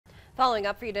Following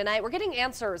up for you tonight, we're getting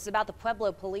answers about the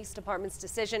Pueblo Police Department's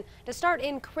decision to start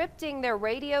encrypting their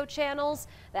radio channels.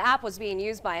 The app was being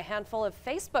used by a handful of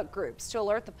Facebook groups to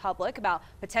alert the public about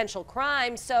potential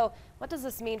crime. So what does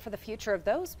this mean for the future of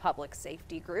those public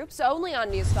safety groups? Only on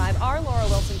News 5, our Laura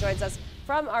Wilson joins us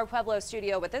from our Pueblo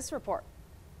studio with this report.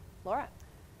 Laura.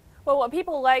 Well, what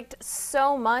people liked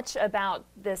so much about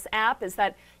this app is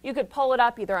that you could pull it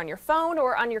up either on your phone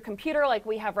or on your computer like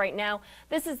we have right now.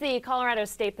 This is the Colorado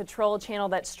State Patrol channel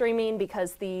that's streaming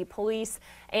because the police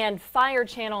and fire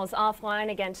channel is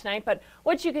offline again tonight. But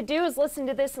what you could do is listen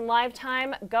to this in live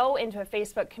time, go into a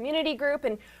Facebook community group,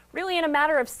 and really in a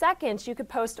matter of seconds you could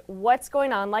post what's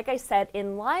going on, like I said,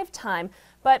 in live time.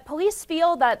 But police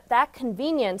feel that that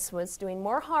convenience was doing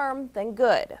more harm than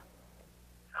good.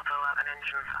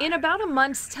 In about a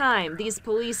month's time, these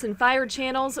police and fire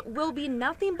channels will be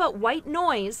nothing but white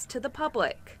noise to the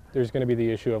public. There's going to be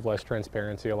the issue of less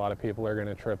transparency. A lot of people are going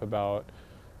to trip about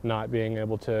not being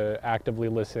able to actively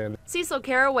listen. Cecil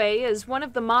Caraway is one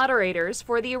of the moderators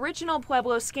for the original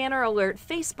Pueblo Scanner Alert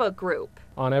Facebook group.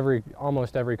 On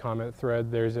almost every comment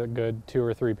thread, there's a good 2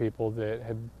 or 3 people that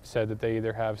have said that they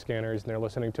either have scanners and they're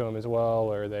listening to them as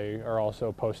well, or they are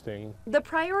also posting. The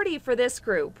priority for this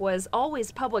group was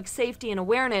always public safety and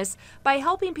awareness by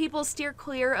helping people steer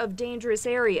clear of dangerous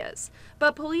areas.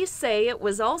 But police say it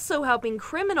was also helping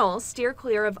criminals steer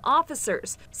clear of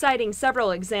officers, citing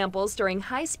several examples during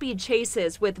high-speed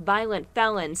chases with violent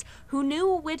felons who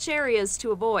knew which areas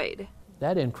to avoid.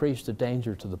 That increased the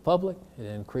danger to the public, it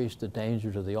increased the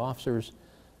danger to the officers,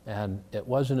 and it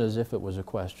wasn't as if it was a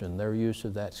question. Their use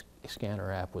of that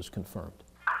scanner app was confirmed.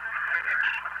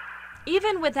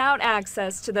 Even without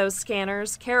access to those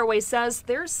scanners, Caraway says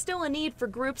there's still a need for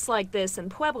groups like this in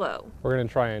Pueblo. We're going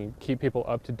to try and keep people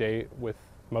up to date with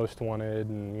most wanted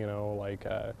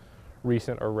and,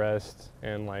 recent arrests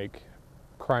and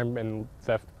crime and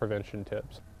theft prevention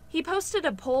tips. He posted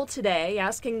a poll today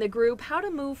asking the group how to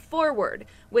move forward,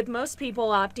 with most people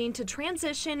opting to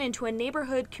transition into a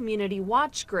neighborhood community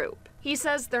watch group. He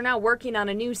says they're now working on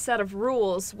a new set of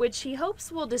rules, which he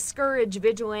hopes will discourage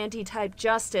vigilante-type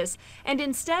justice and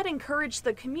instead encourage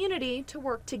the community to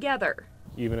work together.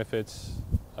 Even if it's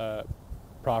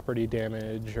property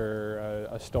damage or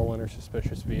a stolen or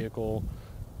suspicious vehicle,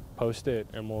 post it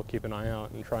and we'll keep an eye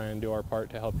out and try and do our part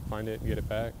to help you find it and get it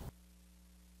back.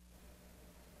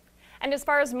 And as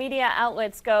far as media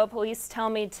outlets go, police tell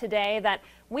me today that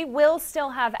we will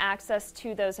still have access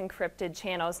to those encrypted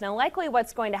channels. Now, likely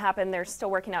what's going to happen, they're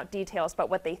still working out details, but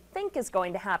what they think is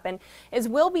going to happen is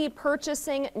we'll be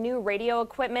purchasing new radio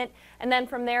equipment, and then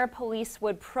from there, police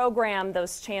would program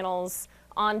those channels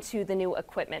onto the new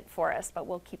equipment for us. But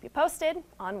we'll keep you posted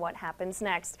on what happens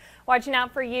next. Watching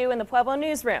out for you in the Pueblo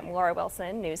newsroom, Laura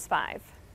Wilson, News 5.